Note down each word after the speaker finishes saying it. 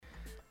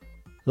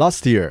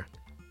Last year,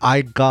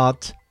 I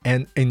got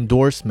an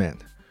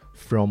endorsement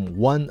from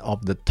one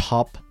of the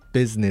top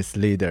business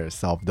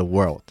leaders of the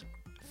world,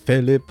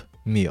 Philip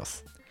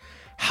Mills.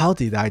 How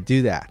did I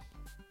do that?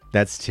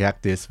 Let's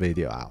check this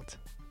video out.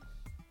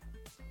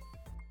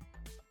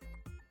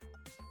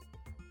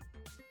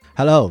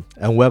 Hello,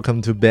 and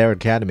welcome to Bear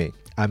Academy.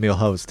 I'm your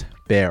host,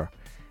 Bear,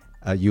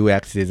 a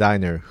UX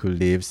designer who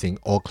lives in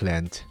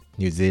Auckland,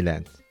 New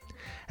Zealand.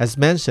 As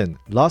mentioned,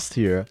 last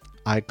year,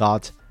 I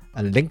got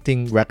a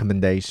LinkedIn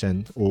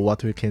recommendation, or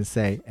what we can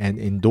say, an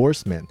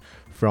endorsement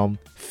from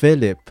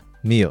Philip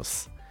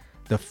Mills,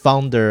 the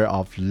founder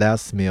of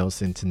Les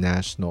Mills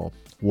International,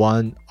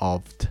 one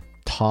of the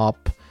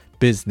top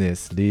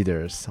business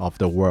leaders of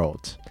the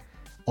world.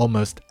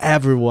 Almost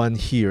everyone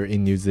here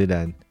in New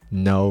Zealand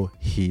know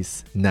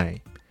his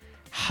name.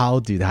 How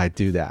did I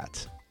do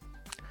that?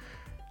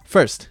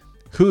 First,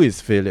 who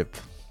is Philip?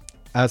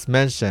 As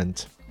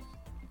mentioned,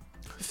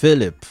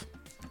 Philip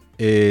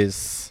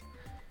is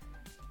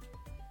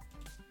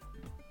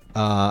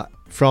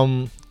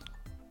from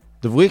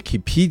the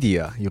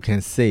Wikipedia, you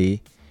can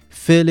see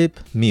Philip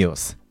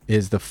Mills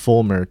is the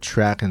former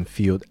track and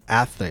field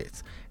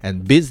athlete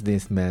and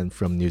businessman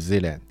from New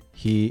Zealand.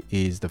 He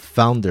is the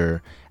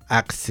founder,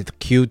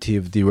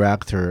 executive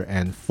director,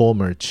 and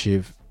former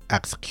chief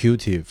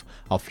executive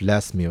of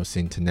Les Mills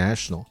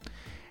International.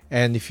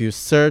 And if you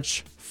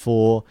search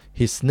for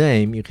his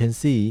name, you can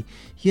see,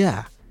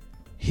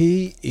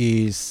 he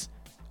is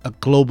a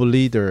global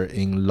leader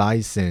in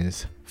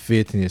licensed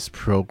fitness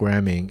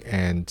programming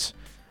and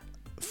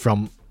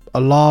from a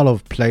lot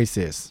of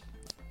places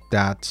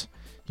that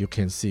you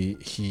can see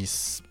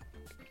his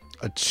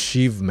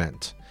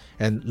achievement.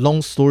 And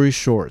long story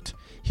short,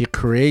 he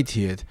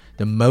created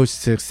the most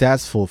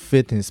successful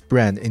fitness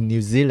brand in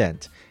New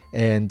Zealand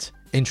and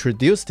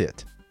introduced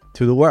it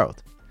to the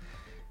world.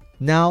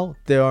 Now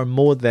there are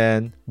more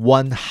than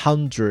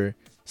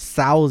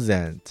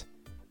 100,000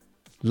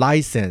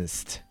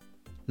 licensed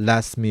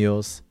Les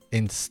Mills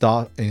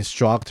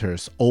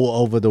instructors all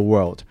over the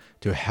world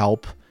to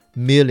help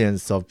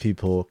millions of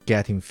people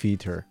getting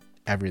fitter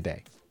every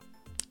day.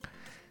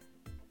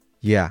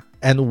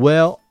 And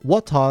well,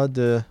 what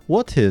is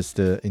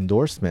the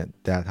endorsement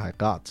that I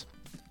got?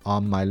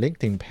 On my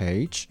LinkedIn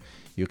page,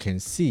 you can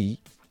see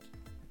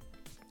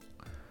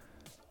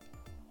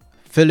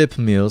Philip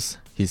Mills.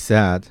 He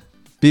said,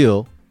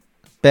 Bear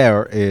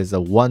is a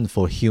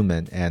wonderful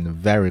human and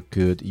very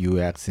good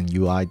UX and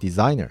UI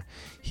designer.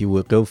 He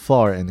will go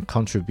far and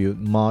contribute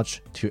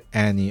much to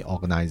any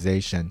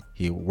organization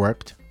he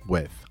worked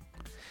with.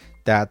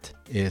 That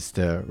is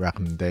the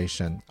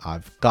recommendation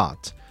I've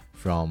got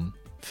from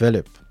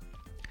Philip.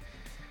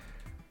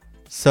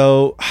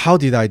 So how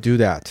did I do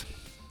that?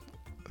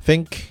 I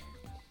think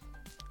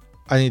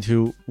I need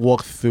to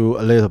walk through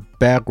a little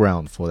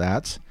background for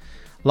that.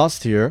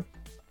 Last year,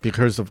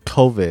 because of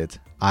COVID,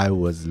 I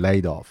was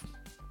laid off.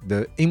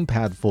 The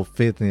impact for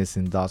fitness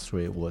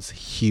industry was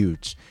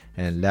huge,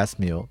 and Les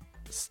Mills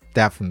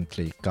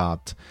definitely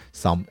got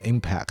some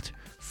impact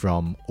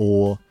from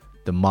all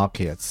the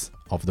markets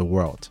of the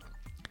world.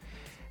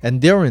 And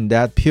during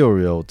that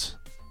period,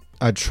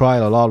 I tried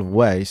a lot of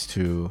ways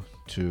to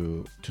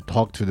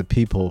talk to the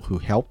people who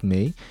helped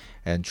me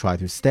and try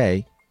to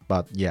stay.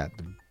 But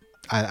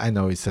I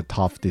know it's a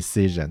tough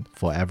decision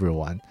for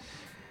everyone.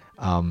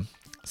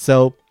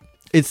 So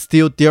it's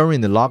still during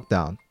the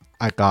lockdown,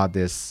 I got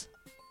this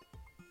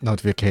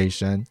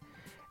notification,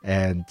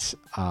 and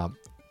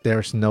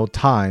there's no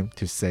time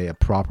to say a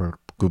proper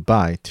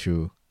goodbye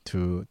to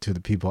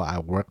the people I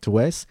worked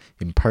with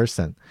in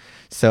person.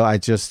 So I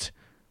just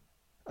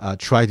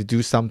try to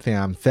do something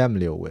I'm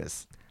familiar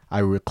with. I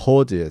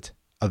recorded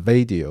a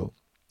video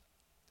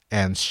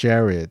and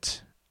share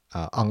it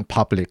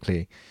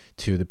publicly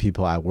to the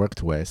people I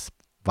worked with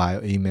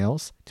via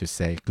emails to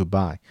say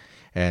goodbye.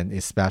 And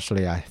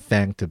especially I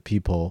thank the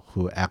people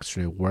who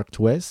actually worked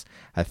with.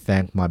 I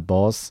thank my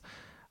boss,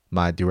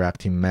 my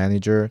directing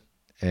manager,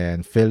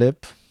 and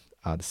Philip,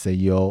 the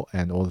CEO,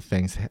 and all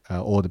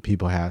the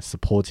people have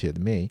supported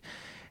me,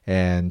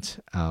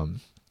 and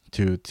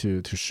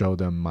to show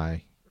them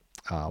my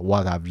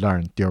what I've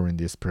learned during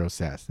this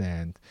process,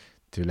 and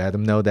to let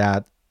them know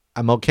that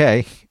I'm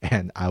okay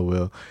and I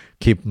will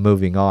keep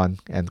moving on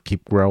and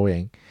keep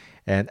growing.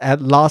 And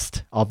at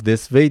last of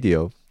this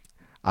video,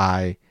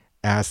 I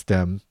asked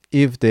them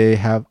if they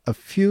have a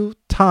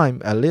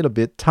little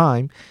bit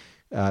time,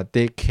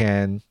 they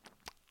can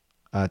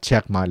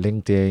check my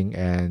LinkedIn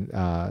and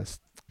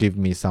give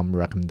me some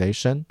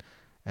recommendation,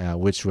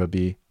 which will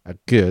be a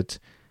good,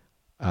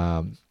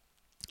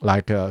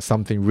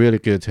 something really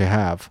good to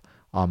have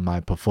on my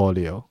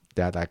portfolio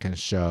that I can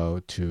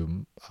show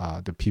to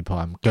the people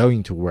I'm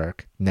going to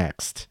work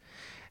next.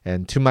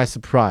 And to my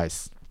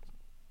surprise,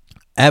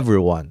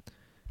 everyone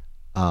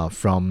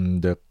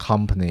from the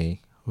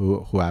company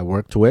who I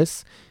worked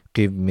with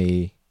give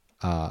me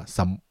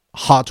some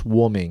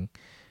heartwarming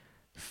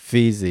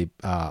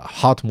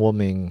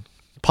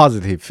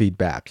positive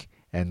feedback,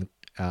 and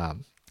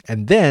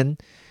then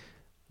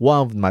one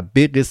of my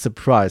biggest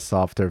surprise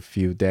after a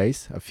few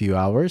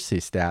hours,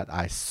 is that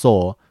I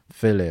saw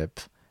Philip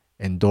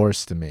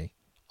endorsed me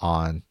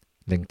on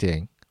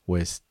LinkedIn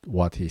with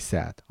what he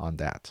said on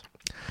that.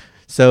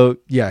 So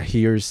yeah,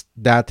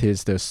 that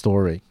is the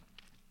story.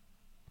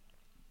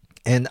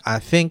 And I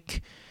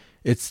think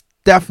it's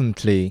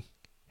definitely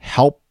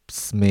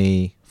helps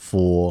me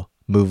for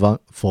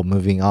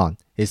moving on,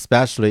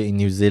 especially in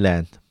New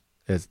Zealand.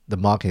 The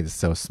market is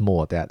so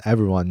small that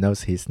everyone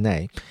knows his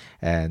name,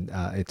 and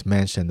it's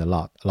mentioned a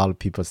lot. A lot of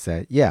people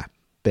say, yeah,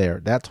 Bear,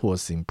 that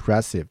was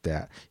impressive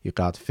that you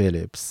got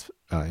Philip's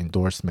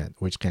endorsement,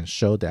 which can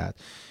show that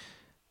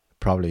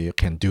probably you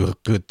can do a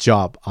good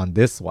job on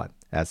this one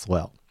as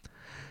well.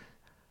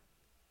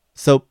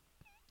 So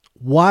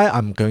why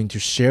I'm going to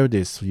share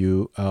this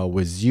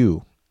with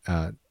you,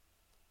 a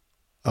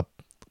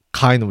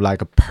kind of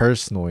like a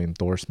personal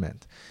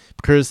endorsement,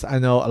 because I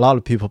know a lot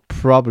of people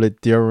probably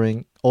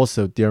during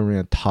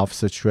a tough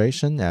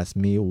situation as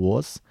me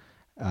was,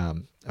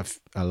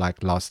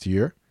 like last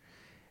year.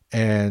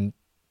 And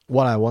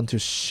what I want to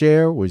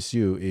share with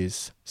you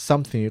is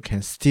something you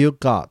can still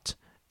got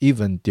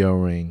even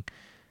during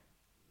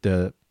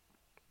the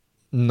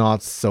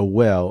not so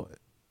well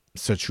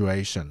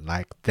situation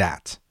like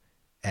that.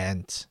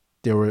 And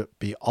there will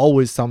be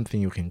always something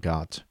you can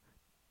got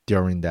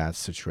during that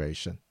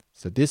situation.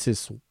 So this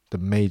is the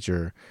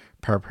major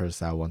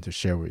purpose I want to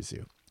share with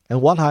you.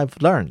 And what I've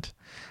learned,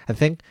 I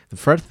think the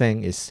first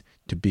thing is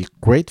to be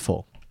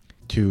grateful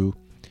to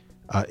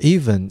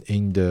even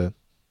in the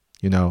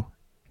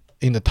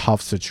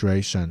tough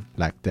situation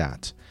like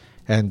that.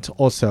 And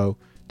also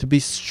to be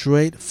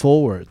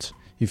straightforward.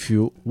 If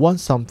you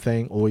want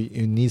something or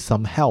you need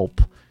some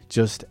help,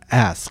 just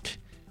ask.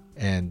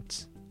 And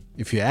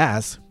if you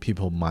ask,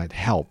 people might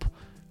help.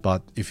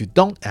 But if you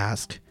don't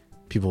ask,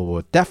 people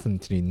will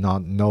definitely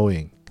not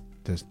knowing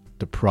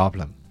the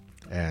problem,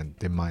 and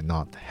they might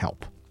not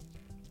help.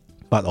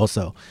 But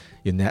also,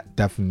 you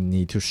definitely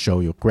need to show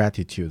your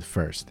gratitude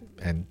first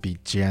and be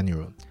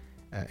genuine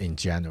in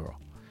general.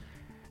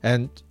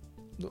 And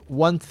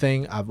one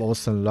thing I've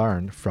also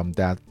learned from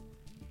that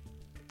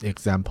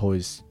example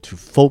is to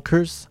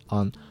focus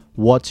on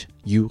what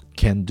you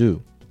can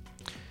do.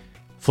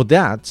 For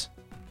that,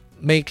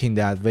 making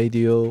that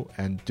video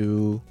and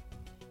do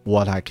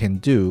what I can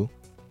do,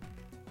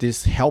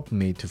 this helped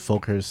me to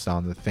focus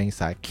on the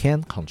things I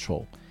can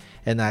control.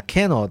 And I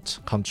cannot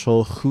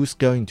control who's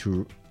going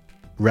to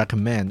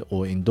recommend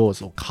or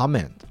endorse or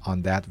comment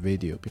on that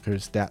video,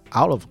 because that's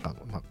out of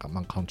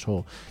my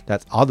control.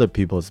 That's other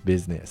people's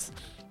business.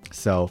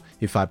 So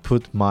if I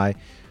put my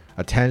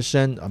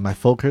attention, my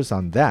focus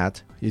on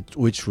that,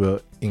 which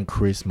will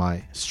increase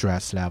my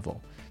stress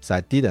level. So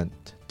I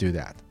didn't do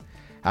that.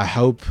 I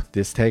hope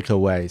these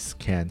takeaways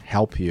can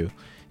help you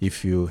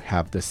if you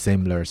have the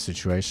similar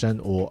situation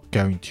or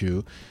going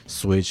to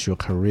switch your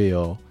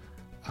career,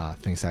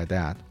 things like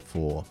that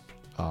for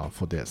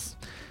this.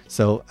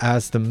 So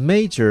as the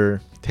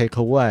major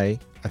takeaway,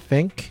 I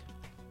think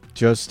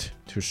just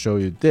to show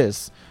you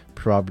this,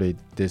 probably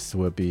this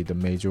will be the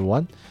major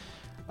one,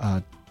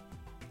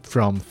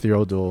 from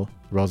Theodore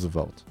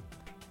Roosevelt.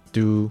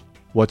 Do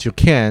what you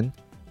can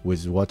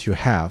with what you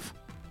have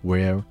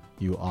where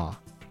you are.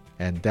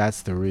 And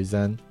that's the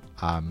reason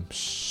I'm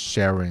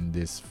sharing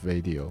this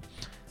video.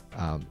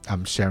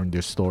 I'm sharing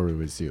this story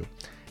with you.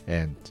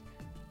 And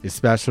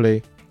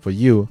especially for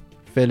you,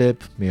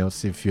 Philip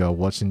Mills, if you are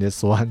watching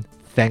this one,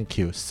 thank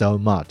you so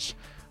much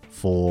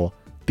for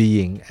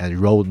being a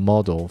role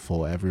model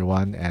for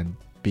everyone and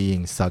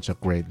being such a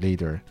great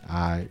leader.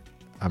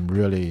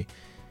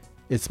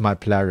 It's my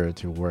pleasure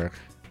to work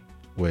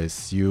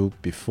with you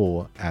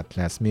before at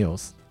Les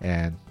Mills,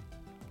 and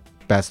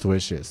best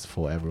wishes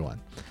for everyone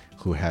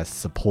who has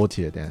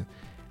supported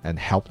and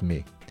helped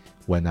me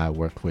when I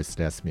work with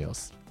Les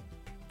Mills.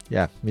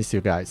 Yeah, miss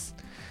you guys.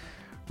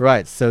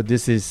 Right, so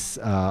this is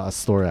a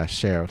story I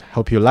shared.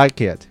 Hope you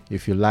like it.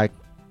 If you like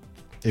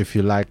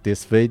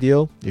this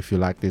video, if you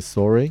like this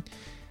story,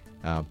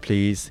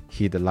 please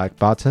hit the like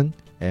button.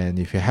 And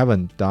if you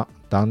haven't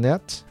done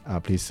that,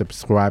 please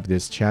subscribe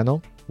this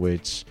channel,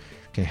 which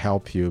can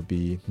help you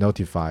be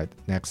notified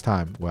next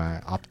time when I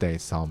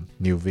update some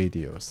new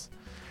videos.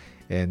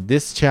 And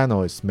this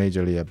channel is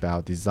majorly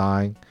about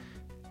design,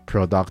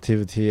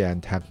 productivity,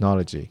 and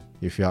technology.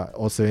 If you are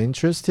also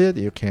interested,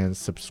 you can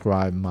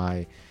subscribe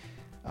my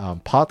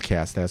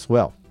podcast as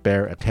well,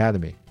 Bear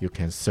Academy. You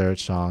can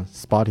search on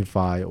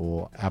Spotify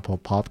or Apple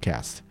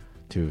Podcast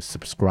to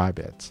subscribe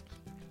it.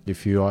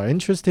 If you are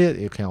interested,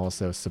 you can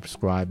also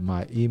subscribe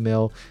my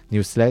email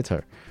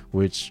newsletter,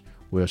 which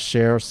will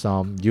share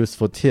some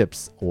useful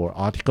tips or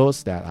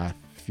articles that I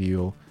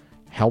feel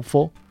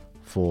helpful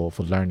for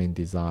learning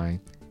design,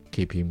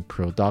 keeping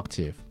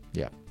productive.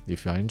 Yeah,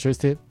 if you are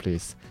interested,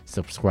 please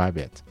subscribe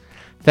it.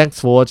 Thanks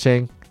for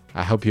watching.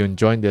 I hope you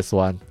enjoyed this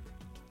one.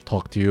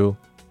 Talk to you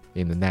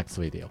in the next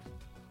video.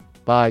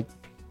 Bye.